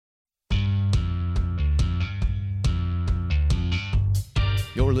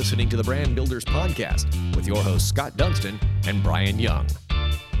You're listening to the Brand Builders Podcast with your hosts Scott Dunston and Brian Young.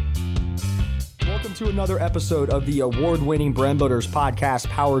 Welcome to another episode of the award-winning Brand Builders Podcast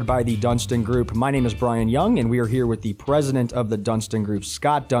powered by the Dunston Group. My name is Brian Young, and we are here with the president of the Dunston Group,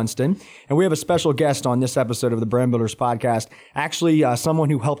 Scott Dunston. And we have a special guest on this episode of the Brand Builders Podcast, actually someone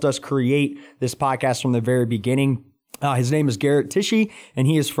who helped us create this podcast from the very beginning. His name is Garrett Tishy, and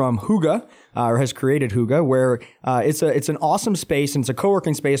he is from Hygge, or has created Hygge, where it's an awesome space, and it's a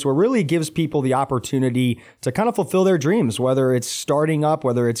co-working space where it really gives people the opportunity to kind of fulfill their dreams, whether it's starting up,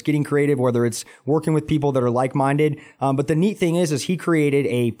 whether it's getting creative, whether it's working with people that are like-minded. But the neat thing is he created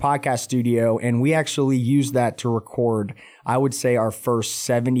a podcast studio, and we actually use that to record, I would say, our first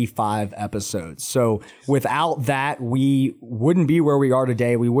 75 episodes. So without that, we wouldn't be where we are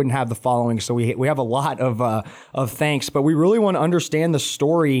today. We wouldn't have the following. So we have a lot of thanks, but we really want to understand the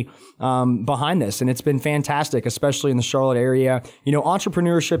story behind this. And it's been fantastic, especially in the Charlotte area. You know,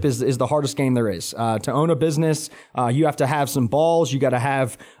 entrepreneurship is the hardest game there is. To own a business, you have to have some balls. You got to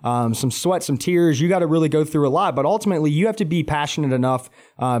have some sweat, some tears. You got to really go through a lot, but ultimately you have to be passionate enough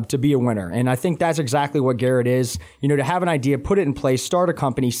to be a winner. And I think that's exactly what Garrett is. You know, to have an idea, put it in place, start a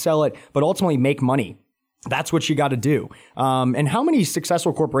company, sell it, but ultimately make money. That's what you got to do. And how many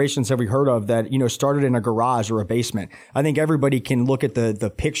successful corporations have we heard of that, you know, started in a garage or a basement? I think everybody can look at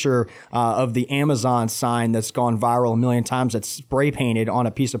the picture of the Amazon sign that's gone viral a million times, that's spray painted on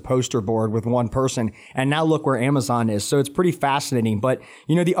a piece of poster board with one person. And now look where Amazon is. So it's pretty fascinating. But,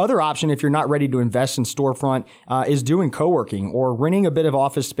 you know, the other option, if you're not ready to invest in storefront, is doing co-working or renting a bit of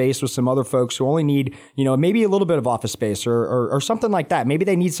office space with some other folks who only need, you know, maybe a little bit of office space or something like that. Maybe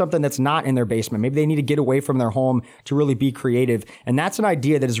they need something that's not in their basement. Maybe they need to get away from their home to really be creative. And that's an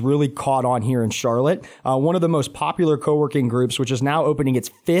idea that has really caught on here in Charlotte. One of the most popular co-working groups, which is now opening its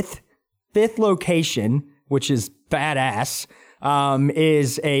fifth location, which is badass,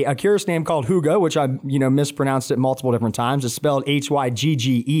 is a curious name called Hygge, which I mispronounced it multiple different times. It's spelled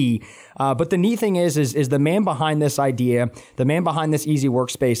Hygge. But the neat thing is the man behind this idea, the man behind this easy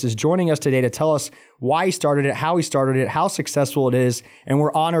workspace, is joining us today to tell us why he started it, how successful it is, and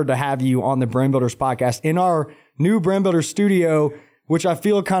we're honored to have you on the Brand Builders Podcast in our new Brand Builders studio, which I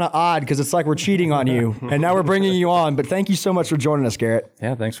feel kind of odd because it's like we're cheating on you, and now we're bringing you on. But thank you so much for joining us, Garrett.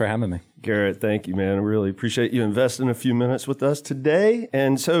 Yeah, thanks for having me. Garrett, thank you, man. I really appreciate you investing a few minutes with us today.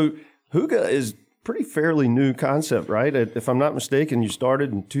 And so Hygge is pretty fairly new concept, right? If I'm not mistaken, you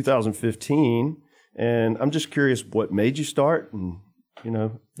started in 2015, and I'm just curious what made you start, and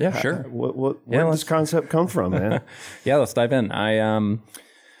yeah, sure. Where did this concept come from, man? Yeah, let's dive in. I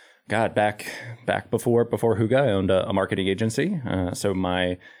back before Hygge, I owned a marketing agency. So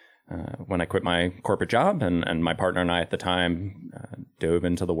when I quit my corporate job and my partner and I at the time dove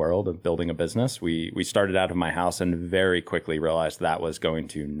into the world of building a business, we started out of my house and very quickly realized that was going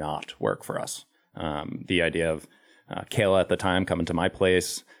to not work for us. The idea of Kayla at the time coming to my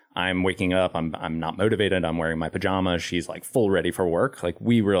place, I'm waking up, I'm not motivated, I'm wearing my pajamas, she's like full ready for work. Like,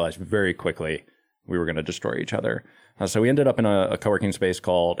 we realized very quickly we were going to destroy each other. So we ended up in a co-working space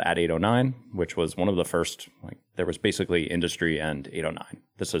called At 809, which was one of the first, there was basically industry and 809.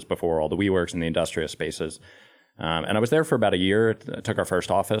 This is before all the WeWorks and the industrial spaces. And I was there for about a year. I took our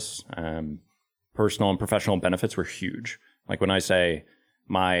first office. Personal and professional benefits were huge. Like, when I say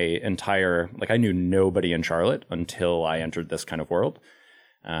my entire, I knew nobody in Charlotte until I entered this kind of world.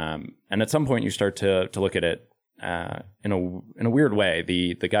 And at some point you start to look at it in a weird way.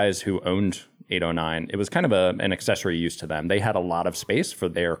 The guys who owned 809, it was kind of an accessory use to them. They had a lot of space for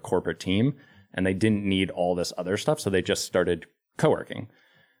their corporate team, and they didn't need all this other stuff, so they just started co-working.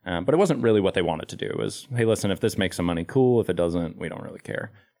 But it wasn't really what they wanted to do. It was, hey, listen, if this makes some money, cool. If it doesn't, we don't really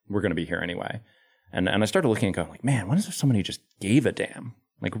care. We're going to be here anyway. And I started looking and going, man, when is there somebody who just gave a damn?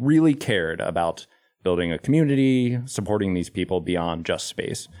 Really cared about building a community, supporting these people beyond just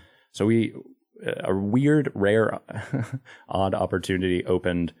space. So a weird, rare, odd opportunity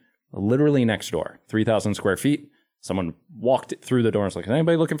opened literally next door, 3,000 square feet. Someone walked through the door and was like, is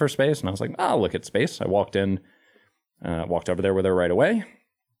anybody looking for space? And I was like, I'll look at space. I walked in, walked over there with her right away.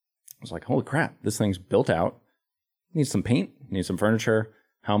 I was like, holy crap, this thing's built out. Needs some paint, needs some furniture.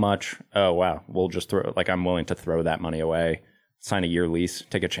 How much? Oh, wow. We'll just throw, I'm willing to throw that money away, sign a year lease,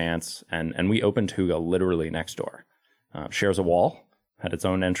 take a chance. And we opened Hygge literally next door. Shares a wall, had its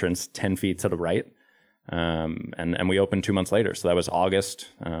own entrance 10 feet to the right. And we opened 2 months later. So that was August.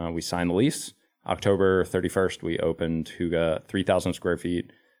 We signed the lease. October 31st, we opened Hygge, 3,000 square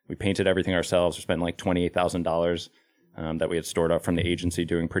feet. We painted everything ourselves. We spent $28,000 that we had stored up from the agency,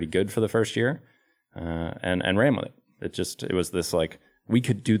 doing pretty good for the first year, and ran with it. It was this we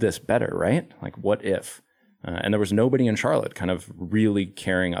could do this better, right? What if? And there was nobody in Charlotte kind of really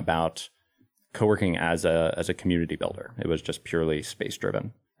caring about co-working as a community builder. It was just purely space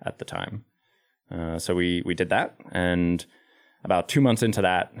driven at the time. So we did that, and about 2 months into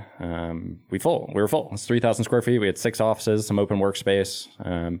that, we were full. It's 3,000 square feet. We had 6 offices, some open workspace.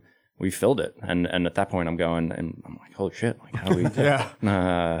 We filled it, and at that point, I'm going, and I'm like, holy shit! Like, how do we?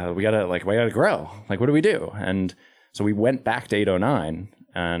 We gotta grow. Like, what do we do? And so we went back to 809,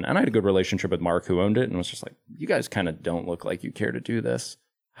 and I had a good relationship with Mark, who owned it, and was just like, you guys kind of don't look like you care to do this.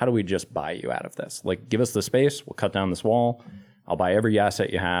 How do we just buy you out of this? Like, give us the space. We'll cut down this wall. I'll buy every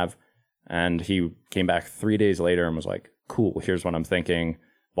asset you have. And he came back 3 days later and was like, cool, here's what I'm thinking.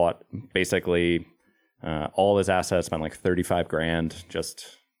 Bought basically all his assets, spent like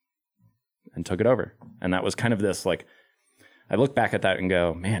 $35,000 and took it over. And that was kind of this, like, I look back at that and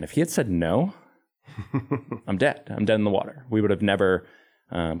go, man, if he had said no, I'm dead. I'm dead in the water. We would have never,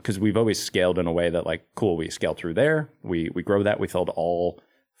 because we've always scaled in a way that, like, cool, we scaled through there. We grow that. We filled all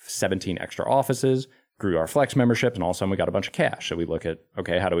 17 extra offices, grew our Flex memberships, and all of a sudden we got a bunch of cash. So we look at,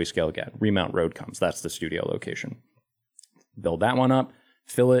 okay, how do we scale again? Remount Road comes. That's the studio location. Build that one up,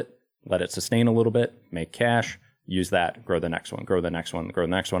 fill it, let it sustain a little bit, make cash, use that, grow the next one, grow the next one, grow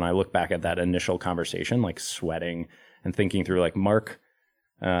the next one. I look back at that initial conversation, like sweating and thinking through, like, Mark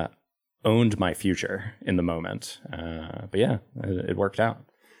owned my future in the moment. But yeah, it worked out.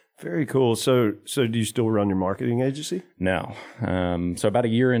 Very cool. So do you still run your marketing agency? No. So about a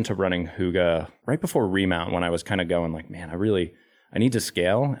year into running Hygge, right before Remount, when I was kind of going like, man, I need to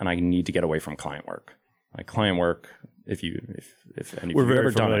scale and I need to get away from client work. Like, client work, if any of you have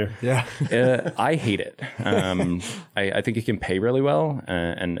ever done it, Yeah. I hate it. I think it can pay really well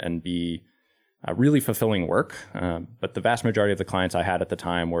and be really fulfilling work. But the vast majority of the clients I had at the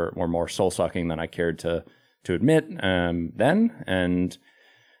time were more soul sucking than I cared to admit then. And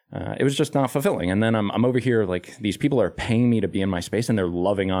it was just not fulfilling. And then I'm over here, like, these people are paying me to be in my space, and they're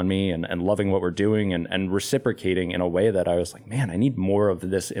loving on me and loving what we're doing and reciprocating in a way that I was like, man, I need more of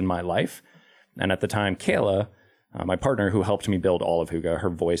this in my life. And at the time, Kayla, my partner who helped me build all of Hygge, her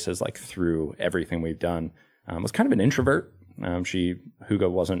voice is like through everything we've done, was kind of an introvert.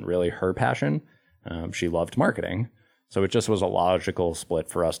 Hygge wasn't really her passion. She loved marketing. So it just was a logical split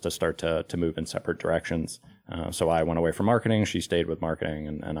for us to start to move in separate directions. So I went away from marketing, she stayed with marketing,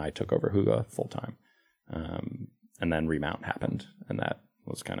 and I took over Hygge full time. And then Remount happened, and that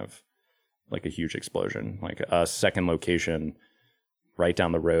was kind of like a huge explosion, like a second location right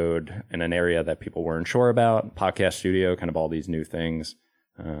down the road in an area that people weren't sure about, podcast studio, kind of all these new things.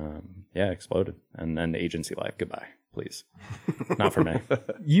 Exploded. And then agency life, goodbye, please. Not for me.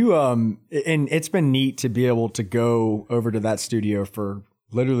 You and it's been neat to be able to go over to that studio for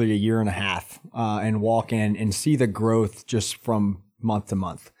literally a year and a half and walk in and see the growth just from month to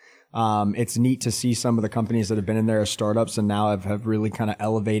month. It's neat to see some of the companies that have been in there as startups and now have really kind of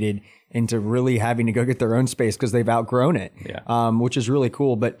elevated into really having to go get their own space because they've outgrown it, which is really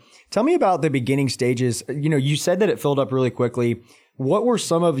cool. But tell me about the beginning stages. You know, you said that it filled up really quickly. What were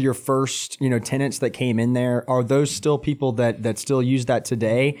some of your first, tenants that came in there? Are those still people that still use that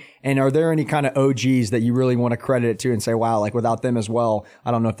today? And are there any kind of OGs that you really want to credit it to and say, wow, like without them as well,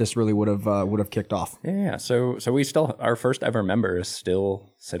 I don't know if this really would have kicked off? Yeah. So we still, our first ever member is still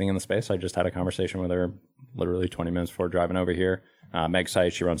sitting in the space. I just had a conversation with her literally 20 minutes before driving over here. Meg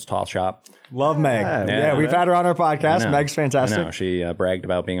Sites, she runs Tall Shop. Love Meg. Yeah, we've had her on our podcast. Meg's fantastic. I know. She bragged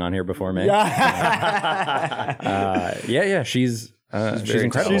about being on here before me. She's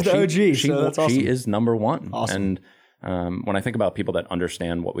incredible. She's the OG, so that's awesome. She is number one. Awesome. And when I think about people that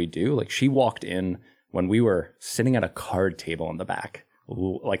understand what we do, like, she walked in when we were sitting at a card table in the back,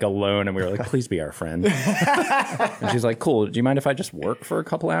 like alone, and we were like, please be our friend. And she's like, cool, do you mind if I just work for a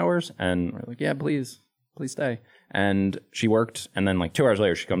couple hours? And we're like, yeah, please stay. And she worked, and then like 2 hours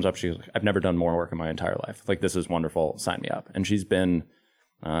later, she comes up, she's like, I've never done more work in my entire life. Like, this is wonderful, sign me up. And she's been,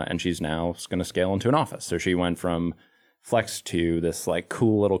 and she's now going to scale into an office. So she went from Flex to this like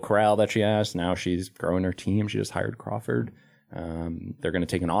cool little corral that she has. Now she's growing her team. She just hired Crawford. They're going to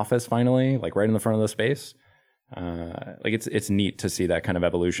take an office finally, like right in the front of the space. Like it's neat to see that kind of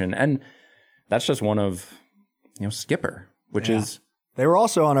evolution. And that's just one of, Skipper, which is. They were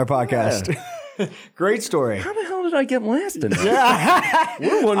also on our podcast. Yeah. Great story. How the hell did I get last in this? Yeah.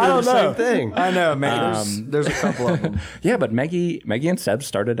 We're wondering the same thing. I know, man. There's a couple of them. Yeah, but Maggie and Seb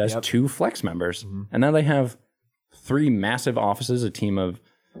started as 2 Flex members. Mm-hmm. And now they have 3 massive offices,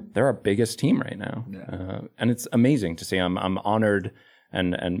 they're our biggest team right now. Yeah. And it's amazing to see. I'm honored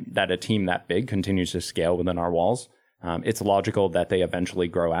and that a team that big continues to scale within our walls. It's logical that they eventually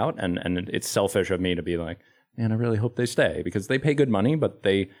grow out, and it's selfish of me to be like, man, I really hope they stay, because they pay good money, but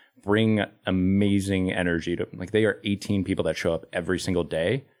they bring amazing energy to, like, they are 18 people that show up every single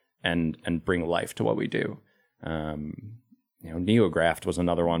day and bring life to what we do. Neograft was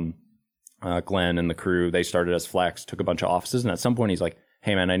another one. Glenn and the crew, they started as Flex, took a bunch of offices, and at some point he's like,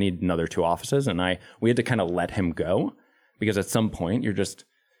 hey man, I need another 2 offices. And we had to kind of let him go, because at some point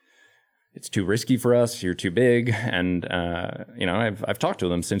it's too risky for us. You're too big. And, I've talked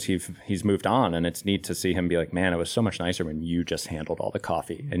to him since he's moved on, and it's neat to see him be like, man, it was so much nicer when you just handled all the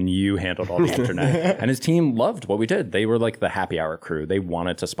coffee and you handled all the internet. And his team loved what we did. They were like the happy hour crew. They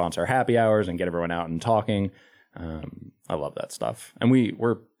wanted to sponsor happy hours and get everyone out and talking. I love that stuff. And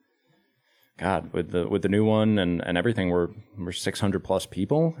we're, God, with the new one and everything, we're 600 plus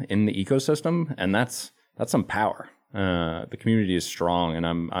people in the ecosystem, and that's some power. The community is strong,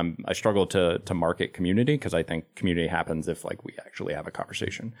 and I struggle to market community, because I think community happens if like we actually have a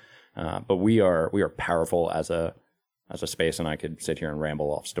conversation. But we are powerful as a space, and I could sit here and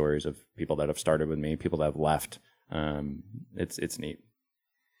ramble off stories of people that have started with me, people that have left. It's neat.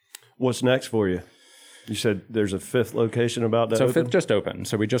 What's next for you? You said there's a 5th location about to open? So 5th just opened.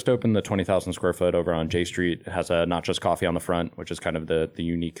 So we just opened the 20,000 square foot over on J Street. It has a Not Just Coffee on the front, which is kind of the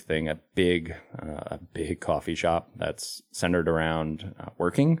unique thing, a big coffee shop that's centered around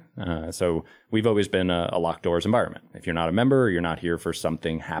working. So we've always been a locked doors environment. If you're not a member, or you're not here for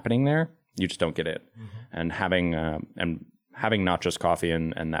something happening there, you just don't get in. Mm-hmm. And having Not Just Coffee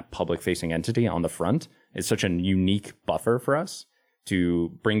and that public facing entity on the front is such a unique buffer for us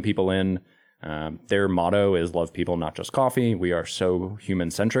to bring people in. Their motto is love people, not just coffee. We are so human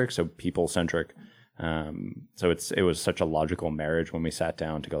centric, so people centric. So it was such a logical marriage when we sat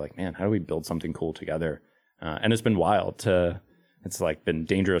down to go like, man, how do we build something cool together? And it's been wild it's like been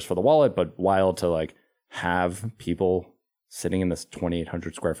dangerous for the wallet, but wild to like have people sitting in this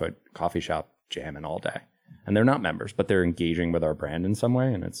 2,800 square foot coffee shop jamming all day. And they're not members, but they're engaging with our brand in some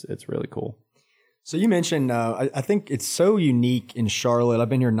way. And it's really cool. So you mentioned, I think it's so unique in Charlotte. I've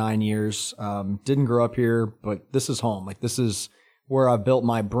been here 9 years, didn't grow up here, but this is home. Like, this is where I've built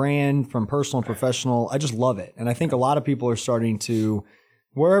my brand from personal and professional. I just love it. And I think a lot of people are starting to,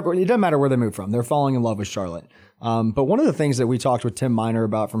 wherever, it doesn't matter where they move from, they're falling in love with Charlotte. But one of the things that we talked with Tim Miner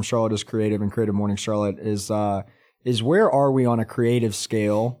about from Charlotte is Creative and Creative Morning Charlotte is where are we on a creative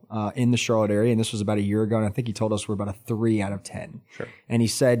scale in the Charlotte area? And this was about a year ago, and I think he told us we're about a 3 out of 10. Sure. And he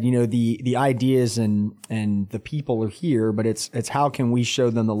said, the ideas and the people are here, but it's how can we show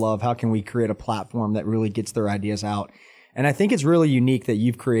them the love? How can we create a platform that really gets their ideas out? And I think it's really unique that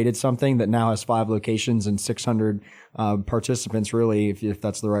you've created something that now has 5 locations and 600 participants, really, if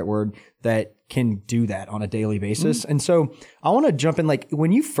that's the right word, that can do that on a daily basis. Mm-hmm. And so I want to jump in, like,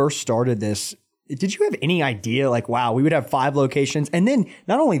 when you first started this, did you have any idea, like, wow, we would have 5 locations? And then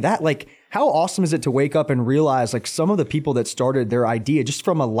not only that, like, how awesome is it to wake up and realize, like, some of the people that started their idea just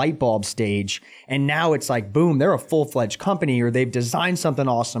from a light bulb stage, and now it's like, boom, they're a full-fledged company, or they've designed something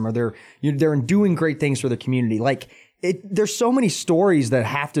awesome, or they're doing great things for the community. Like, there's so many stories that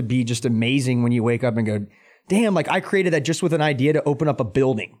have to be just amazing when you wake up and go, damn, like, I created that just with an idea to open up a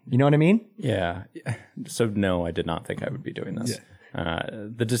building. You know what I mean? Yeah. So no, I did not think I would be doing this. Yeah.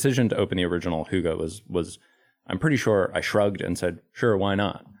 The decision to open the original Hygge was I'm pretty sure I shrugged and said, sure, why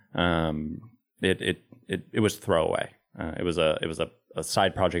not? It was throwaway. It was a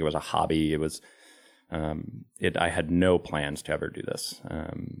side project. It was a hobby. It was, I had no plans to ever do this,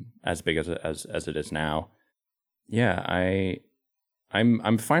 as big as it is now. Yeah.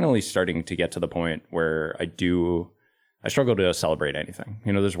 I'm finally starting to get to the point where I struggle to celebrate anything.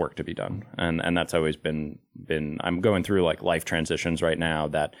 There's work to be done. And that's always been, I'm going through like life transitions right now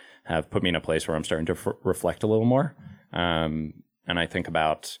that have put me in a place where I'm starting to reflect a little more. And I think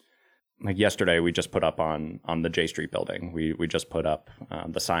about, like, yesterday we just put up on the J Street building. We just put up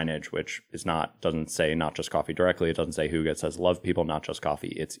the signage, which doesn't say Not Just Coffee directly. It doesn't say Hygge. It says love people, not just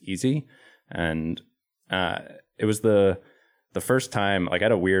coffee. It's easy. And it was the first time, like, I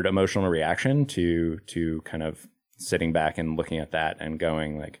had a weird emotional reaction to kind of sitting back and looking at that and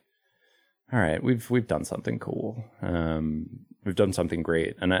going like, all right, we've done something cool. We've done something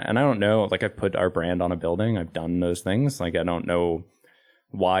great. And I don't know, like, I've put our brand on a building. I've done those things. Like, I don't know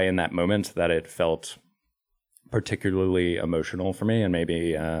why in that moment that it felt particularly emotional for me. And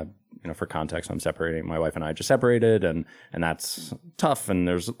maybe, for context, my wife and I just separated, and that's tough. And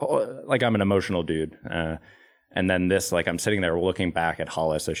there's like, I'm an emotional dude. And then this, like, I'm sitting there looking back at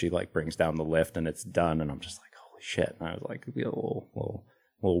Hollis as she like brings down the lift and it's done. And I'm just like, shit. And I was like, a little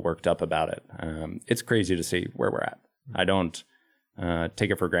worked up about it. It's crazy to see where we're at. I don't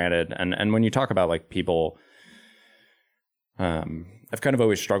take it for granted. And when you talk about like people, I've kind of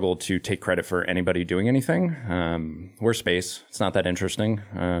always struggled to take credit for anybody doing anything. We're space. It's not that interesting.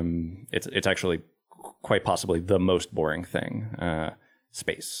 It's actually quite possibly the most boring thing.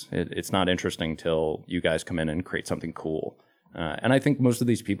 Space. It's not interesting till you guys come in and create something cool. And I think most of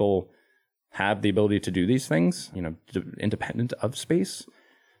these people have the ability to do these things, independent of space.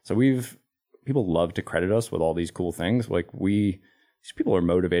 So people love to credit us with all these cool things. Like these people are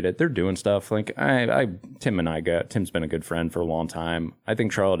motivated. They're doing stuff. Like Tim's been a good friend for a long time. I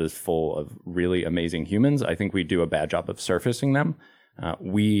think Charlotte is full of really amazing humans. I think we do a bad job of surfacing them.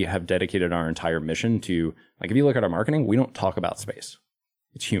 We have dedicated our entire mission to, like, if you look at our marketing, we don't talk about space.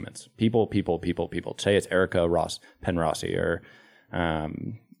 It's humans, people. Say it's Erica Penrossi, or,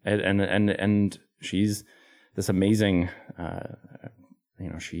 and she's this amazing,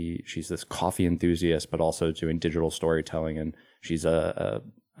 she's this coffee enthusiast, but also doing digital storytelling, and she's a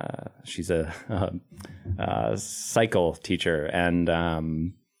cycle teacher, and I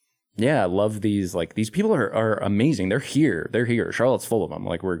love these. Like, these people are amazing. They're here. Charlotte's full of them.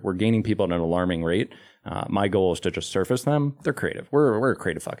 Like, we're gaining people at an alarming rate. My goal is to just surface them. They're creative. We're a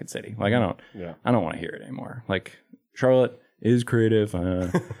creative fucking city. Like, I don't want to hear it anymore. Like, Charlotte is creative.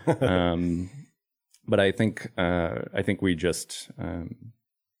 But I think we just,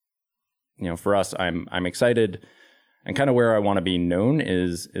 for us, I'm excited, and kind of where I want to be known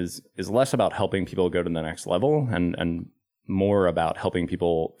is less about helping people go to the next level and more about helping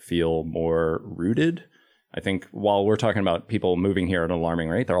people feel more rooted. I think while we're talking about people moving here at an alarming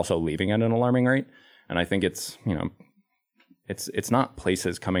rate, they're also leaving at an alarming rate. And I think it's not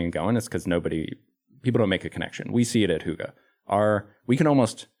places coming and going. It's because people don't make a connection. We see it at Hygge. We can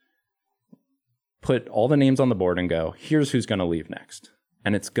almost put all the names on the board and go, here's who's going to leave next.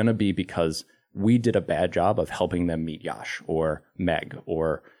 And it's going to be because we did a bad job of helping them meet Yash or Meg,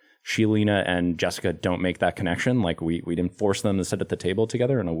 or Sheelina and Jessica don't make that connection. Like, we didn't force them to sit at the table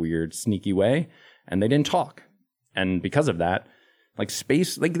together in a weird, sneaky way, and they didn't talk. And because of that, like,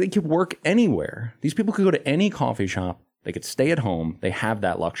 space, like, they could work anywhere. These people could go to any coffee shop. They could stay at home. They have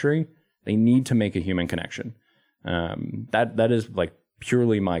that luxury. They need to make a human connection. That is, like,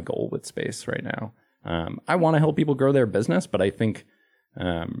 purely my goal with space right now. I want to help people grow their business, but I think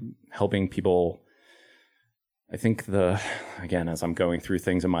helping people, I think again, as I'm going through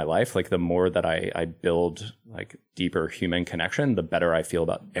things in my life, like, the more that I build, like, deeper human connection, the better I feel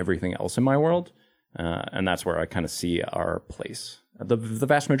about everything else in my world. And that's where I kind of see our place. The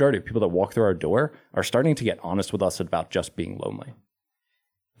vast majority of people that walk through our door are starting to get honest with us about just being lonely.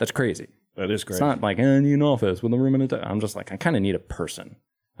 That's crazy. That is crazy. It's not like, I need an office with a room and I'm just like, I kind of need a person.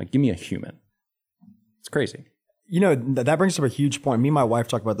 Like, give me a human. It's crazy. That brings up a huge point. Me and my wife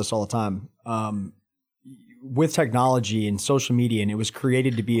talk about this all the time. With technology and social media, and it was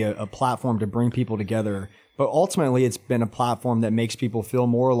created to be a platform to bring people together. But ultimately, it's been a platform that makes people feel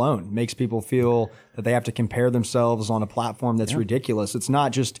more alone, makes people feel that they have to compare themselves on a platform that's ridiculous. It's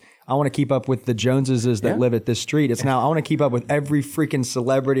not just, I want to keep up with the Joneses that live at this street. It's now, I want to keep up with every freaking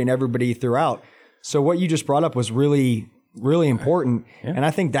celebrity and everybody throughout. So what you just brought up was really, really important. Yeah. And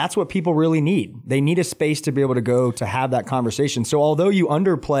I think that's what people really need. They need a space to be able to go to have that conversation. So although you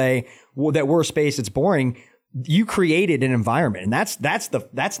underplay that we're a space that's boring, you created an environment, and that's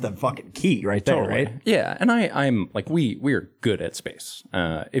the fucking key right there, totally. Right? Yeah, and I'm like, we're good at space.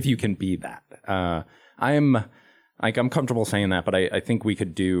 If you can be that, I'm comfortable saying that, but I think we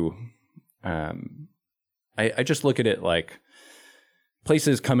could do. I just look at it like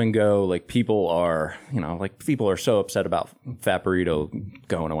places come and go. Like, people are so upset about Fat Burrito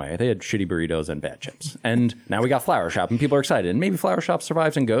going away. They had shitty burritos and bad chips, and now we got Flower Shop, and people are excited. And maybe Flower Shop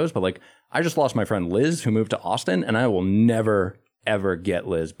survives and goes, but like, I just lost my friend Liz, who moved to Austin, and I will never, ever get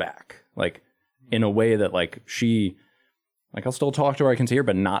Liz back. Like, in a way that, like, I'll still talk to her, I can see her,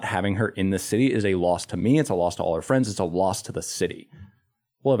 but not having her in the city is a loss to me. It's a loss to all her friends. It's a loss to the city.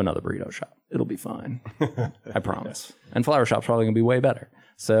 We'll have another burrito shop. It'll be fine. I promise. And Flower Shop's probably going to be way better.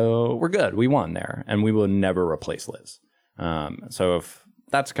 So we're good. We won there, and we will never replace Liz. So if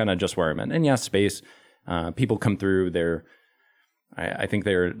that's kind of just where I'm at. And yeah, space, people come through there. I think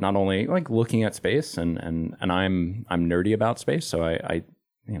they're not only like looking at space, and I'm nerdy about space, so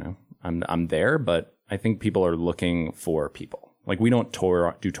I'm there, but I think people are looking for people. Like, we don't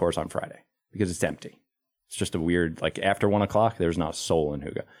do tours on Friday because it's empty. It's just a weird, like, after 1 o'clock, there's not a soul in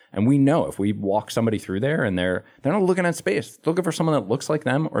Hygge. And we know if we walk somebody through there and they're not looking at space, they're looking for someone that looks like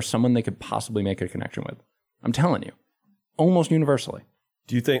them or someone they could possibly make a connection with. I'm telling you, almost universally.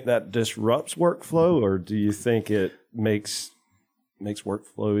 Do you think that disrupts workflow, or do you think it makes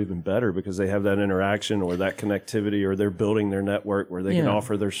workflow even better because they have that interaction or that connectivity, or they're building their network where they can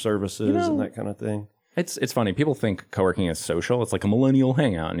offer their services and that kind of thing? It's funny. People think co-working is social. It's like a millennial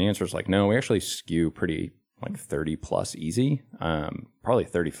hangout. And the answer is like, no, we actually skew pretty like 30 plus easy. Probably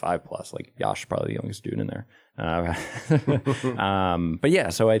 35 plus. Like Yash, probably the youngest dude in there. But yeah,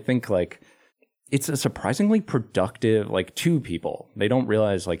 so I think like it's a surprisingly productive, like two people. They don't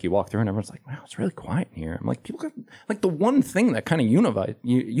realize like you walk through and everyone's like, wow, it's really quiet in here. I'm like, people got like the one thing that kind of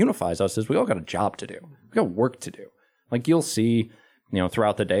unifies us is we all got a job to do. We got work to do. Like you'll see,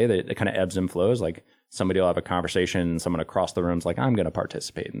 throughout the day that it kind of ebbs and flows. Like somebody will have a conversation and someone across the room's like, I'm going to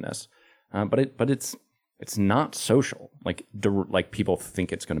participate in this. But it's not social. Like people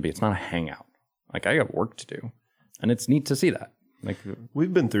think it's going to be. It's not a hangout. Like I got work to do. And it's neat to see that. Like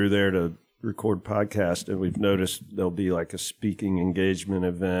we've been through there to record podcast and we've noticed there'll be like a speaking engagement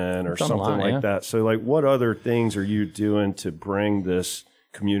event or something like that. So like what other things are you doing to bring this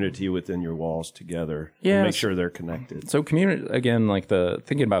community within your walls together and make sure they're connected? So community, again, like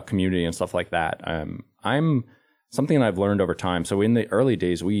thinking about community and stuff like that, I'm something that I've learned over time. So in the early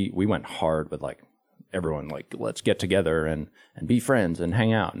days, we went hard with like everyone, like let's get together and be friends and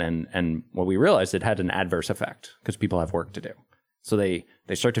hang out. And what we realized, it had an adverse effect because people have work to do. So they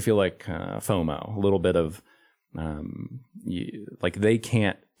start to feel like FOMO, a little bit of like they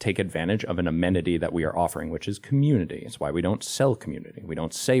can't take advantage of an amenity that we are offering, which is community. It's why we don't sell community. We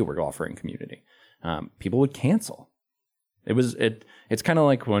don't say we're offering community. People would cancel. It's kind of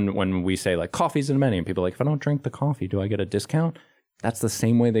like when we say like coffee's an amenity and people are like, if I don't drink the coffee, do I get a discount? That's the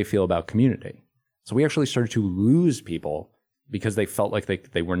same way they feel about community. So we actually started to lose people because they felt like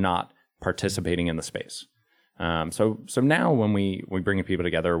they were not participating in the space. So now when we bring people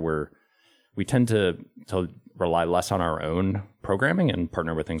together, we tend to rely less on our own programming and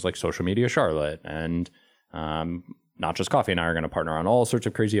partner with things like Social Media Charlotte and not just Coffee and I are going to partner on all sorts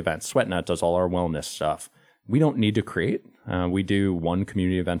of crazy events. SweatNet does all our wellness stuff. We don't need to create. We do one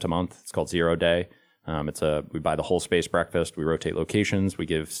community event a month. It's called 0 Day. We buy the whole space breakfast. We rotate locations. We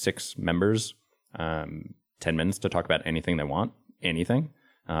give 6 members 10 minutes to talk about anything they want, anything.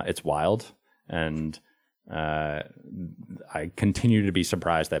 It's wild. And I continue to be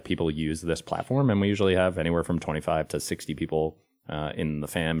surprised that people use this platform. And we usually have anywhere from 25 to 60 people in the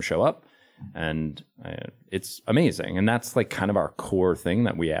fam show up. And it's amazing. And that's like kind of our core thing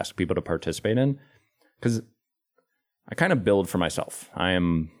that we ask people to participate in. Because I kind of build for myself.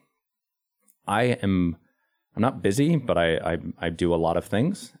 I'm not busy, but I do a lot of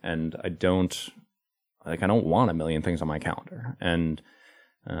things, and I don't want a million things on my calendar. And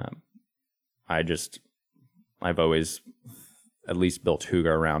I've always at least built Hygge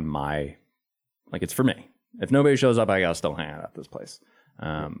around it's for me. If nobody shows up, I gotta still hang out at this place.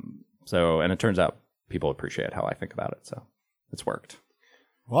 And it turns out people appreciate how I think about it. So it's worked.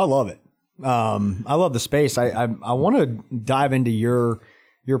 Well, I love it. I love the space. I want to dive into your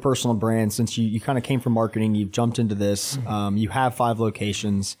personal brand since you kind of came from marketing. You've jumped into this. You have 5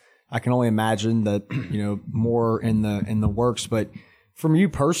 locations. I can only imagine that, more in the works, but from you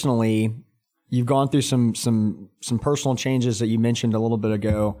personally, you've gone through some personal changes that you mentioned a little bit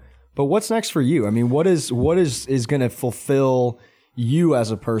ago, but what's next for you? I mean, what is going to fulfill you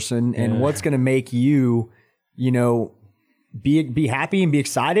as a person, and what's going to make you, be happy and be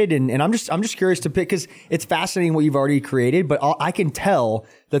excited? And I'm just curious to pick, because it's fascinating what you've already created, but I can tell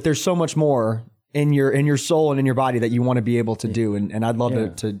that there's so much more in your soul and in your body that you want to be able to do. And I'd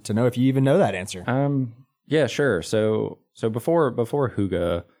love to know if you even know that answer. Yeah, sure. So before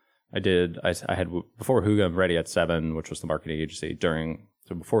Hygge, I had before Hygge, I'm Ready at 7, which was the marketing agency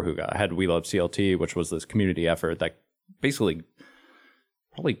before Hygge, I had We Love CLT, which was this community effort that basically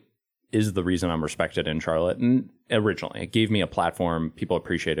probably is the reason I'm respected in Charlotte. And originally, it gave me a platform. People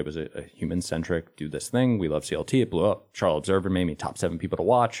appreciated it. It was a human-centric, do this thing. We Love CLT. It blew up. Charlotte Observer made me top 7 people to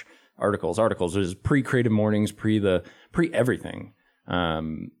watch. Articles. It was pre-Creative Mornings, pre-everything.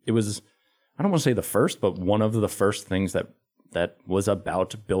 It was, I don't want to say the first, but one of the first things that was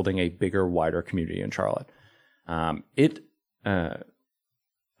about building a bigger, wider community in Charlotte. It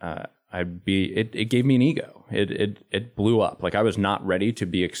gave me an ego. It blew up. Like I was not ready to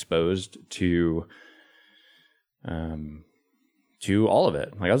be exposed to all of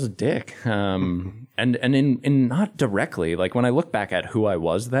it. Like I was a dick. And in not directly, like when I look back at who I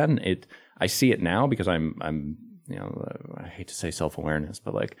was then, I see it now because I'm I hate to say self-awareness,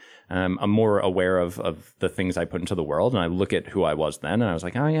 but like I'm more aware of the things I put into the world, and I look at who I was then, and I was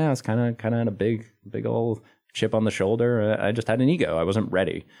like, oh yeah, it's kind of had a big old chip on the shoulder. I just had an ego. I wasn't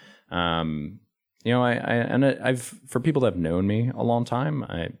ready. I've for people that have known me a long time,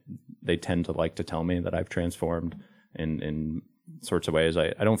 they tend to like to tell me that I've transformed in sorts of ways.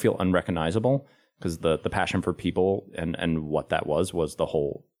 I don't feel unrecognizable because the passion for people and what that was the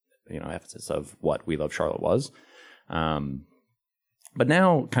whole emphasis of what We Love Charlotte was. But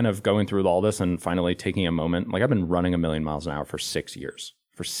now kind of going through all this and finally taking a moment, like I've been running 1,000,000 miles an hour for 6 years.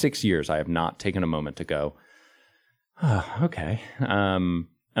 For 6 years, I have not taken a moment to go, oh, okay. I'm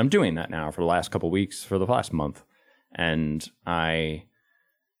doing that now for the last couple of weeks, for the last month. And I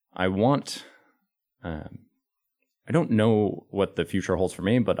want, I don't know what the future holds for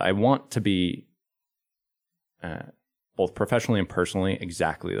me, but I want to be both professionally and personally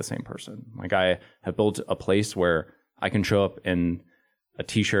exactly the same person. Like I have built a place where I can show up in a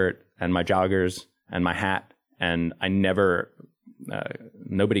t-shirt and my joggers and my hat, and I never,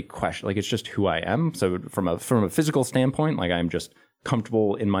 nobody question, like it's just who I am. So from a physical standpoint, like I'm just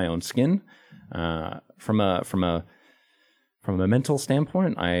comfortable in my own skin. From a mental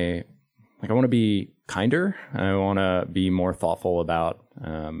standpoint, I want to be kinder. I want to be more thoughtful about,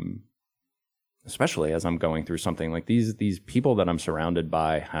 especially as I'm going through something like these people that I'm surrounded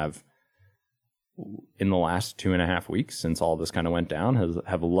by have, in the last 2.5 weeks since all this kind of went down,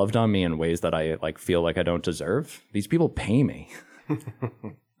 have loved on me in ways that I like feel like I don't deserve. These people pay me.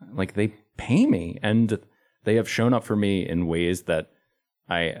 Like they pay me, and they have shown up for me in ways that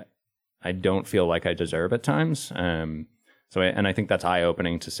I don't feel like I deserve at times. I think that's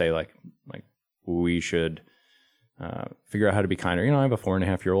eye-opening to say like we should figure out how to be kinder. I have a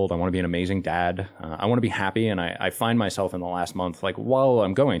 4.5-year-old. I want to be an amazing dad. I want to be happy. And I find myself in the last month, like while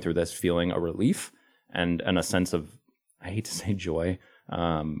I'm going through this, feeling a relief and a sense of, I hate to say joy,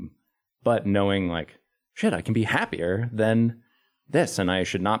 but knowing like, shit, I can be happier than this. And I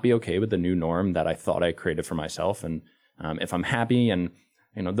should not be okay with the new norm that I thought I created for myself. And if I'm happy, and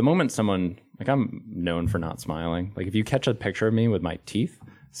the moment someone, like I'm known for not smiling. Like if you catch a picture of me with my teeth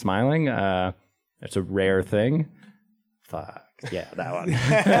smiling, it's a rare thing. Fuck. Yeah, that one.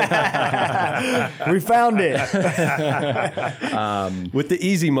 We found it. With the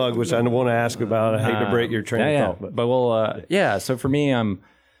easy mug, which I want to ask about. I hate to break your train of thought. But we'll, so for me,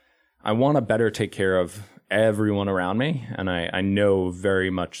 I want to better take care of everyone around me. And I know very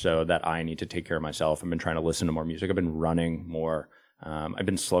much so that I need to take care of myself. I've been trying to listen to more music. I've been running more. I've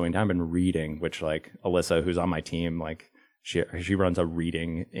been slowing down. I've been reading, which like Alyssa, who's on my team, like, she runs a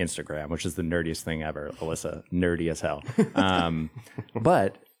reading Instagram, which is the nerdiest thing ever. Alyssa, nerdy as hell.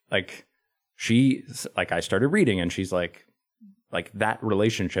 But like I started reading, and she's like that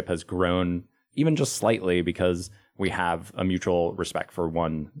relationship has grown even just slightly because we have a mutual respect for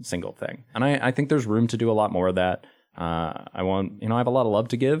one single thing. And I think there's room to do a lot more of that. I have a lot of love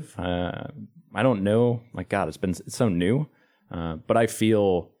to give. I don't know, like, God, it's so new. But I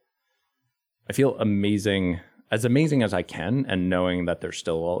feel amazing. As amazing as I can, and knowing that there's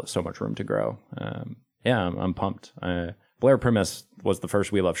still so much room to grow. I'm pumped. Blair Primus was the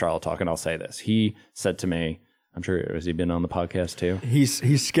first We Love Charlotte talk, and I'll say this. He said to me, I'm sure, has he been on the podcast too?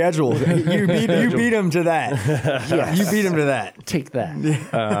 He's scheduled. You beat him to that. Yes. You beat him to that. Take that.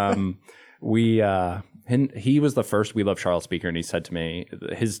 He was the first We Love Charlotte speaker, and he said to me,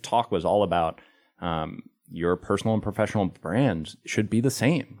 his talk was all about your personal and professional brand should be the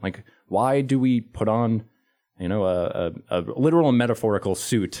same. Like, why do we put on a literal and metaphorical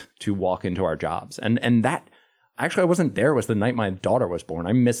suit to walk into our jobs? And that, actually, I wasn't there. It was the night my daughter was born.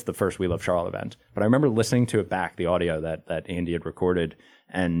 I missed the first We Love Charlotte event, but I remember listening to it back, the audio that Andy had recorded,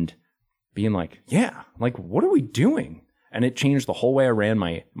 and being like, yeah, like, what are we doing? And it changed the whole way I ran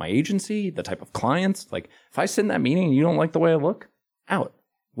my agency, the type of clients. Like, if I sit in that meeting and you don't like the way I look, out.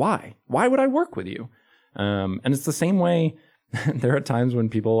 Why? Why would I work with you? And it's the same way. There are times when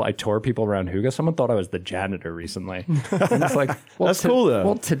I tour people around Hygge. Someone thought I was the janitor recently. And it's like, well, that's cool though.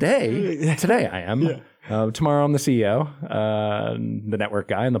 Well, today I am. Yeah. Tomorrow I'm the CEO, the network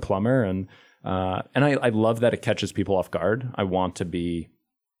guy, and the plumber, and I love that it catches people off guard. I want to be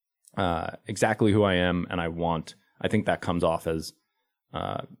exactly who I am, and I think that comes off as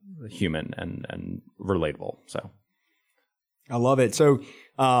human and relatable. So I love it. So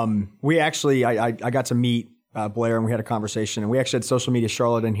we actually, I got to meet Blair, and we had a conversation, and we actually had Social Media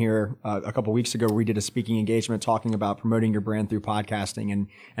Charlotte in here a couple of weeks ago where we did a speaking engagement talking about promoting your brand through podcasting.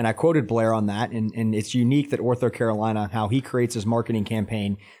 And I quoted Blair on that. And it's unique that OrthoCarolina, how he creates his marketing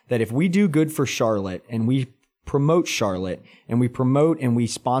campaign, that if we do good for Charlotte and we promote Charlotte and we promote and we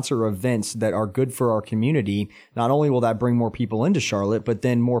sponsor events that are good for our community, not only will that bring more people into Charlotte, but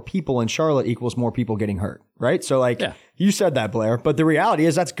then more people in Charlotte equals more people getting hurt, right? So you said that, Blair, but the reality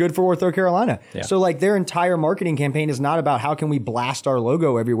is that's good for OrthoCarolina. Yeah. So like their entire marketing campaign is not about how can we blast our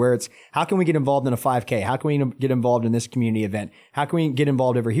logo everywhere. It's how can we get involved in a 5K? How can we get involved in this community event? How can we get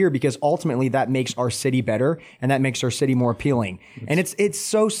involved over here? Because ultimately that makes our city better and that makes our city more appealing. And it's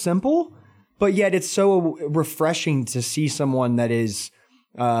so simple, but yet it's so refreshing to see someone that is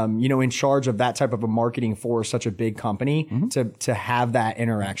in charge of that type of a marketing for such a big company to have that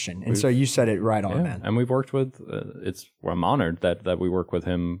interaction. And so you said it right on, man. And we've worked with, I'm honored that we work with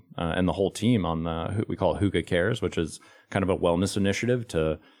him and the whole team on we call it Hygge Cares, which is kind of a wellness initiative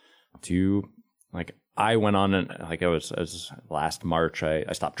to like, I went on and like it was last March,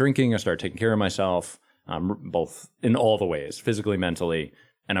 I stopped drinking. I started taking care of myself, both in all the ways, physically, mentally.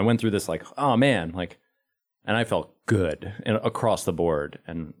 And I went through this like, oh man, like, and I felt good across the board.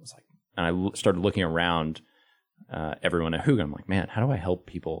 And it's like, and I started looking around everyone at Hygge. I'm like, man, how do I help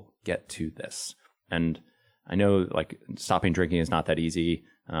people get to this? And I know like stopping drinking is not that easy.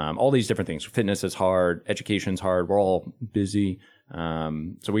 All these different things. Fitness is hard. Education's hard. We're all busy.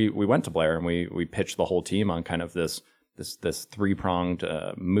 So we went to Blair and we pitched the whole team on kind of this 3-pronged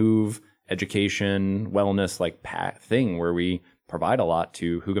move, education, wellness like thing where we provide a lot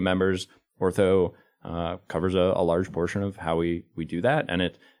to Hygge members. Ortho covers a large portion of how we do that, and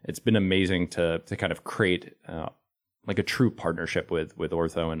it's been amazing to kind of create like a true partnership with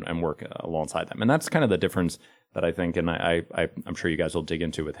Ortho and work alongside them. And that's kind of the difference that I think, and I'm sure you guys will dig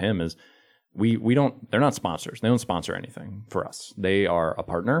into with him, is they're not sponsors. They don't sponsor anything for us. They are a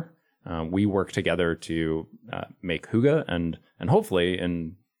partner. We work together to make Hygge and hopefully,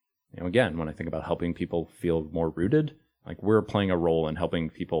 and again, when I think about helping people feel more rooted, like we're playing a role in helping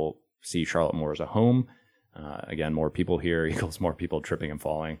people see Charlotte more as a home. Again, more people here equals more people tripping and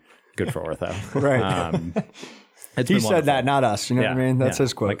falling. Good for Ortho. Right. He said that, not us. You know what I mean? That's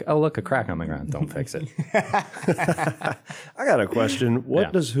his quote. Like, oh, look, a crack on the ground. Don't fix it. I got a question.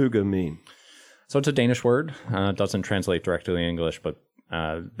 What does Hygge mean? So it's a Danish word. It doesn't translate directly in English, but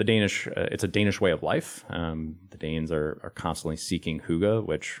the Danish, it's a Danish way of life. The Danes are constantly seeking Hygge,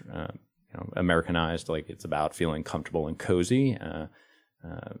 which, Americanized, like it's about feeling comfortable and cozy.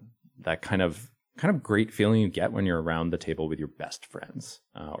 That kind of great feeling you get when you're around the table with your best friends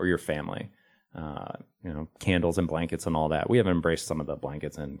or your family. Candles and blankets and all that. We have embraced some of the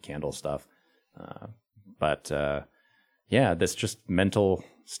blankets and candle stuff. But this just mental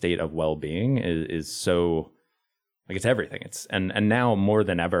state of well-being is so, like, it's everything. It's and now more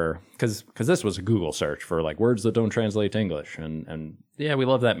than ever, because this was a Google search for like words that don't translate to English. And we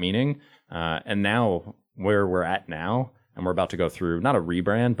love that meaning. And now where we're at now, and we're about to go through not a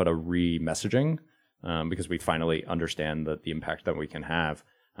rebrand, but a re-messaging, because we finally understand the impact that we can have.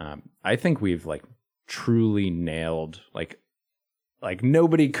 I think we've like truly nailed, like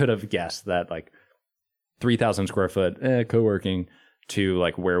nobody could have guessed that like 3,000 square foot co-working to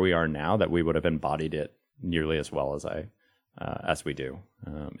like where we are now, that we would have embodied it nearly as well as we do.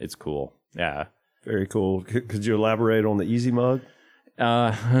 It's cool. Yeah. Very cool. Could you elaborate on the Easy mug?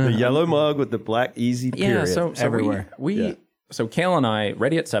 The yellow mug with the black Easy period. Yeah, so everywhere. So Kale and I,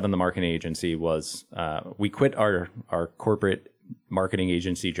 Ready at 7, the marketing agency, was we quit our corporate marketing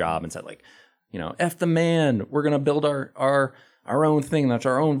agency job and said, like, F the man, we're gonna build our own thing, that's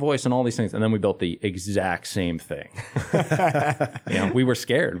our own voice and all these things. And then we built the exact same thing. We were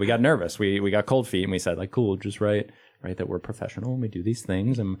scared. We got nervous. We got cold feet, and we said, like, cool, just write that we're professional and we do these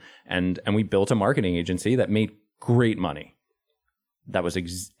things. And we built a marketing agency that made great money. That was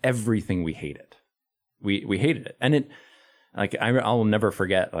everything we hated. We hated it. And it, like, I'll never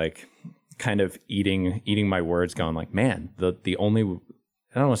forget, like, kind of eating my words, going like, man, the only,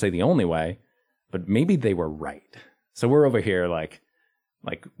 I don't want to say the only way, but maybe they were right. So we're over here like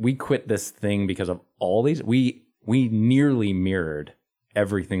we quit this thing because of all these, we nearly mirrored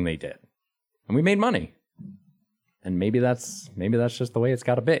everything they did, and we made money. And maybe that's just the way it's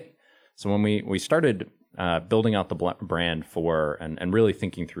got to be. So when we started building out the brand for and really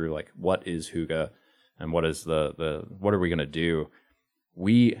thinking through like what is Hygge and what is the what are we going to do,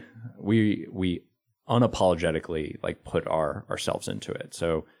 we unapologetically like put ourselves into it.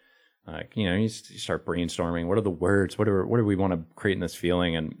 So like, you start brainstorming, what are the words, what do we want to create in this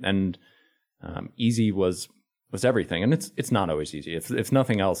feeling, and easy was everything. And it's not always easy. If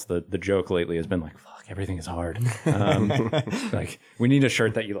nothing else, the joke lately has been like, fuck, everything is hard. Like, we need a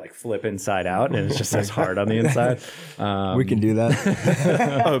shirt that you like flip inside out and it just says hard on the inside. We can do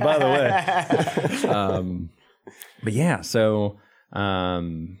that. Oh, by the way. But yeah, so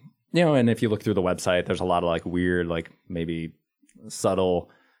and if you look through the website, there's a lot of like weird, like maybe subtle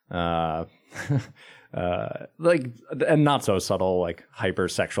like, and not so subtle, like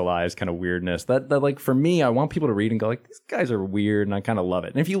hyper-sexualized kind of weirdness that like, for me, I want people to read and go like, these guys are weird, and I kind of love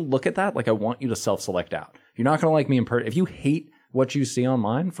it. And if you look at that, like, I want you to self-select out. You're not going to like me in person. If you hate what you see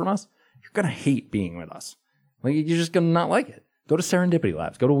online from us, you're going to hate being with us. Like, you're just going to not like it. Go to Serendipity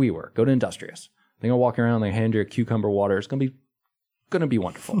Labs, go to WeWork, go to Industrious. They're going to walk around, they hand you a cucumber water. It's going to be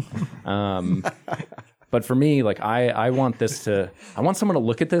wonderful. But for me, like I want someone to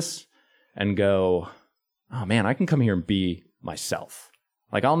look at this and go, oh man, I can come here and be myself.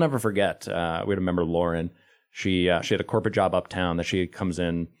 Like I'll never forget, we had a member, Lauren. She had a corporate job uptown that she comes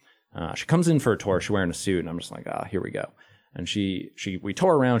in for a tour. She's wearing a suit, and I'm just like, here we go. And we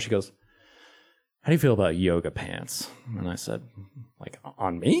tore around. She goes, how do you feel about yoga pants? And I said, like,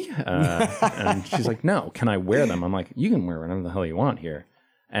 on me? And she's like, no, can I wear them? I'm like, you can wear whatever the hell you want here.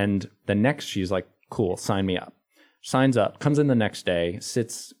 And the next, she's like, cool, sign me up. Signs up, comes in the next day,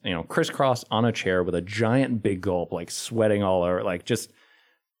 sits, crisscross on a chair with a giant big gulp, like sweating all over, like just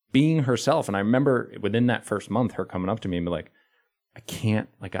being herself. And I remember within that first month, her coming up to me and be like, I can't,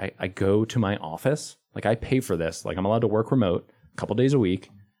 like, I go to my office, like I pay for this, like I'm allowed to work remote a couple days a week.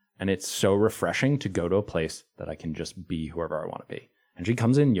 And it's so refreshing to go to a place that I can just be whoever I want to be. And she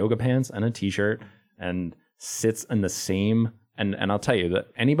comes in yoga pants and a t-shirt and sits in the same, and I'll tell you that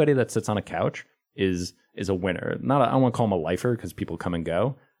anybody that sits on a couch is a winner. I don't want to call them a lifer because people come and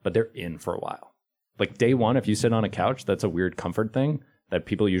go, but they're in for a while. Like day one, if you sit on a couch, that's a weird comfort thing that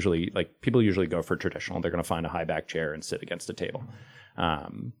people usually go for traditional. They're going to find a high back chair and sit against a table.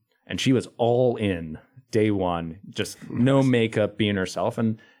 And she was all in day one, just no makeup, being herself.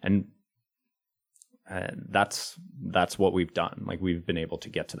 And that's what we've done. Like we've been able to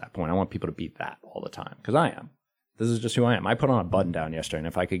get to that point. I want people to be that all the time because I am. This is just who I am. I put on a button down yesterday, and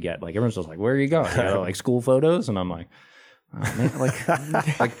if I could get, like, everyone's just like, where are you going? Like school photos? And I'm like, oh, man,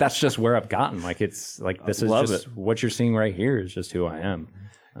 like that's just where I've gotten. Like it's like, this is just what you're seeing right here is just who I am.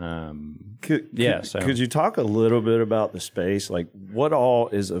 Could you talk a little bit about the space? Like what all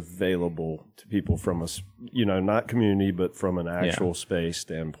is available to people from not community, but from an actual space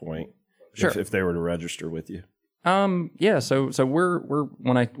standpoint? Sure. If they were to register with you. So we're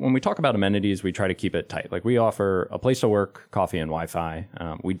when we talk about amenities, we try to keep it tight. Like we offer a place to work, coffee, and Wi-Fi.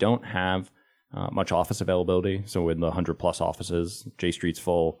 We don't have much office availability. So in the 100+ offices, J Street's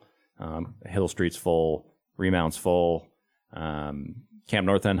full, Hill Street's full, Remount's full. Camp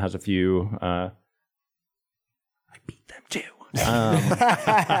North End has a few. I beat them too.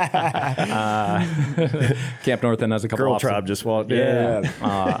 Camp North End has a couple. Girl Tribe just walked in. Yeah.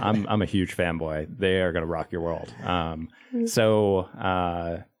 I'm a huge fanboy. They are going to rock your world. So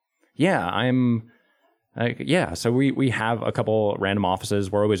we have a couple random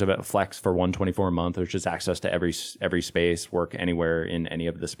offices. We're always about flex for $124 a month, which is access to every space, work anywhere in any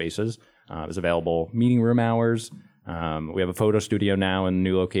of the spaces. Is available meeting room hours. We have a photo studio now in the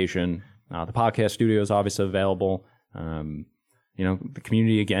new location. The podcast studio is obviously available. The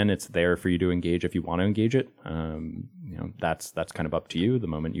community, again, it's there for you to engage if you want to engage it. That's kind of up to you. The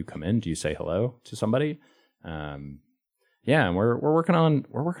moment you come in, do you say hello to somebody? And we're working on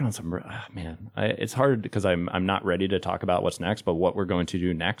some, it's hard because I'm not ready to talk about what's next, but what we're going to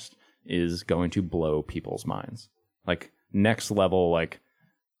do next is going to blow people's minds. Like next level, like,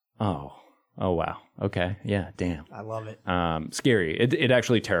 oh wow. Okay. Yeah. Damn. I love it. Scary. It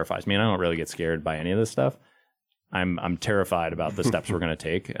actually terrifies me. And I don't really get scared by any of this stuff. I'm terrified about the steps we're going to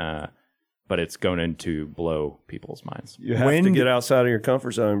take. But it's going to blow people's minds. You have to get outside of your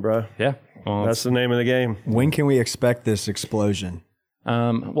comfort zone, bro. Yeah. Well, that's the name of the game. When can we expect this explosion?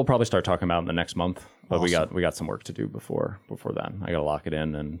 We'll probably start talking about it in the next month, but Awesome. we got some work to do before then. I got to lock it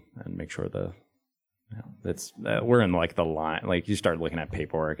in and make sure we're in like the line. Like you start looking at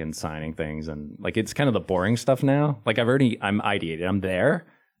paperwork and signing things, and like it's kind of the boring stuff now. Like I'm ideated. I'm there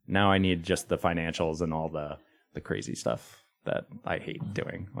now. I need just the financials and all the crazy stuff that I hate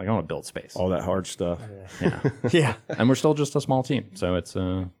doing. Like I want to build space. All that hard stuff. Yeah. Yeah. And we're still just a small team, so it's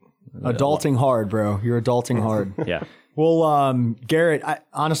Adulting hard, bro. You're adulting hard. yeah. Well, Garrett,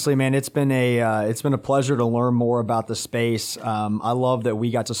 honestly, man, it's been a pleasure to learn more about the space. I love that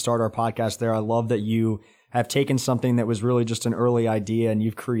we got to start our podcast there. I love that you have taken something that was really just an early idea and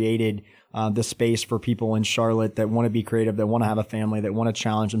you've created the space for people in Charlotte that want to be creative, that want to have a family, that want to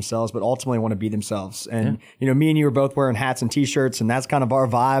challenge themselves, but ultimately want to be themselves. And, me and you are both wearing hats and t-shirts, and that's kind of our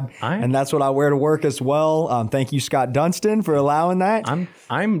vibe. And that's what I wear to work as well. Thank you, Scott Dunston, for allowing that.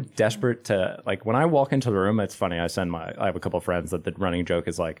 I'm desperate to, like, when I walk into the room, it's funny. I have a couple of friends that the running joke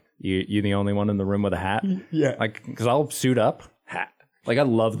is like, you the only one in the room with a hat? Yeah. Like, because I'll suit up, hat. Like, I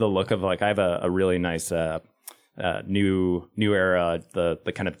love the look of, like, I have a really nice new era,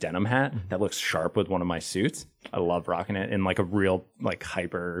 the kind of denim hat that looks sharp with one of my suits. I love rocking it in like a real like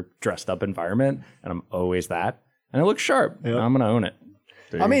hyper dressed up environment, and I'm always that, and it looks sharp. Yep. I'm gonna own it.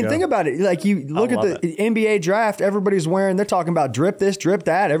 I mean, think about it. Like you look at the NBA draft, everybody's they're talking about drip this, drip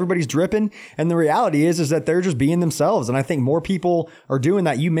that. Everybody's dripping. And the reality is that they're just being themselves. And I think more people are doing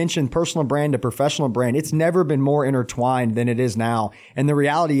that. You mentioned personal brand to professional brand. It's never been more intertwined than it is now. And the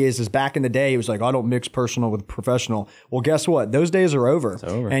reality is back in the day, it was like, I don't mix personal with professional. Well, guess what? Those days are over. It's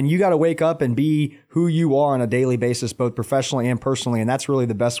over. And you got to wake up and be who you are on a daily basis, both professionally and personally. And that's really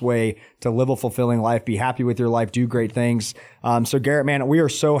the best way to live a fulfilling life, be happy with your life, do great things. So Garrett, man, we are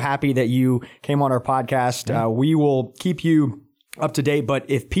so happy that you came on our podcast. Yeah. We will keep you up to date, but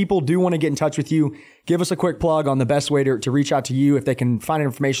if people do want to get in touch with you, give us a quick plug on the best way to reach out to you if they can find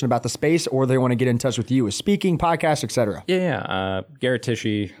information about the space or they want to get in touch with you with speaking, podcast, etc. Yeah. Garrett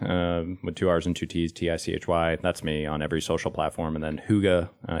Tichy, with 2 R's and 2 T's, Tichy. That's me on every social platform. And then Hygge,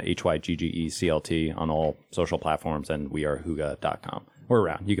 HYGGECLT on all social platforms. And we are hygge.com. We're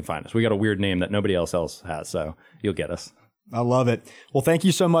around. You can find us. We got a weird name that nobody else has, so you'll get us. I love it. Well, thank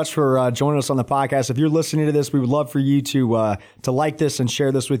you so much for joining us on the podcast. If you're listening to this, we would love for you to like this and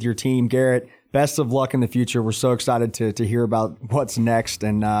share this with your team. Garrett, best of luck in the future. We're so excited to hear about what's next,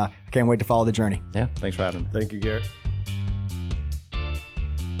 and I can't wait to follow the journey. Yeah, thanks for having me. Thank you, Garrett.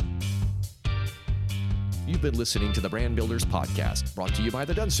 You've been listening to the Brand Builders Podcast, brought to you by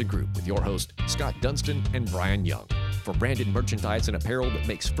the Dunston Group with your host, Scott Dunston and Brian Young. For branded merchandise and apparel that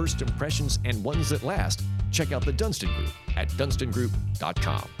makes first impressions and ones that last, check out the Dunston Group at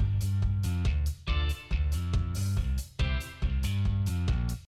dunstongroup.com.